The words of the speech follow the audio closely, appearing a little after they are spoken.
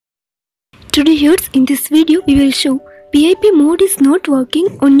Today here in this video we will show PiP mode is not working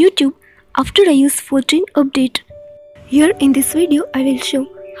on YouTube after iOS 14 update. Here in this video I will show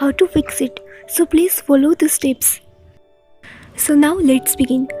how to fix it, so please follow the steps. So now let's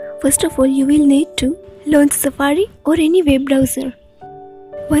begin. First of all, you will need to launch Safari or any web browser.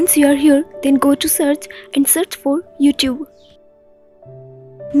 Once you are here, then go to search and search for YouTube.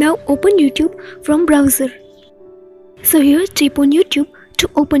 Now open YouTube from browser. So here tap on YouTube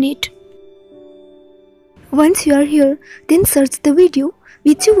to open it. Once you are here, then search the video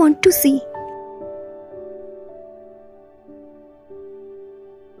which you want to see.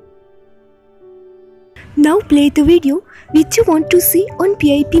 Now play the video which you want to see on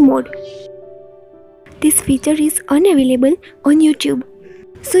PiP mode. This feature is unavailable on YouTube,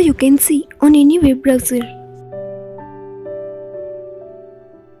 so you can see on any web browser.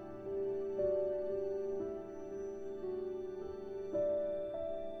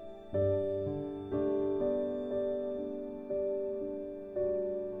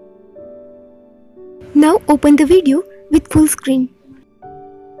 Now open the video with full screen.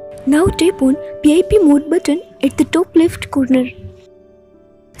 Now tap on PiP mode button at the top left corner.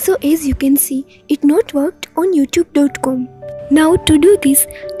 So as you can see, it not worked on youtube.com. Now to do this,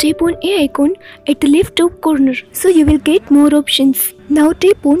 tap on a icon at the left top corner, so you will get more options. Now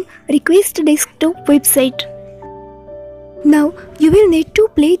tap on request desktop website. Now you will need to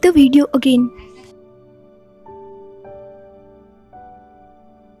play the video again.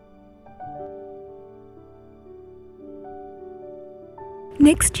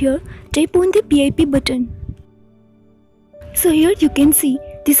 Next here, tap on the PiP button. So here you can see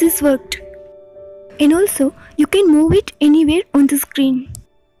this is worked. And also you can move it anywhere on the screen.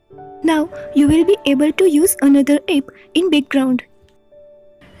 Now you will be able to use another app in background.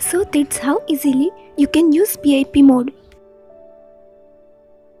 So that's how easily you can use PiP mode.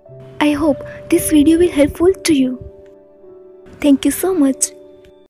 I hope this video will helpful to you. Thank you so much.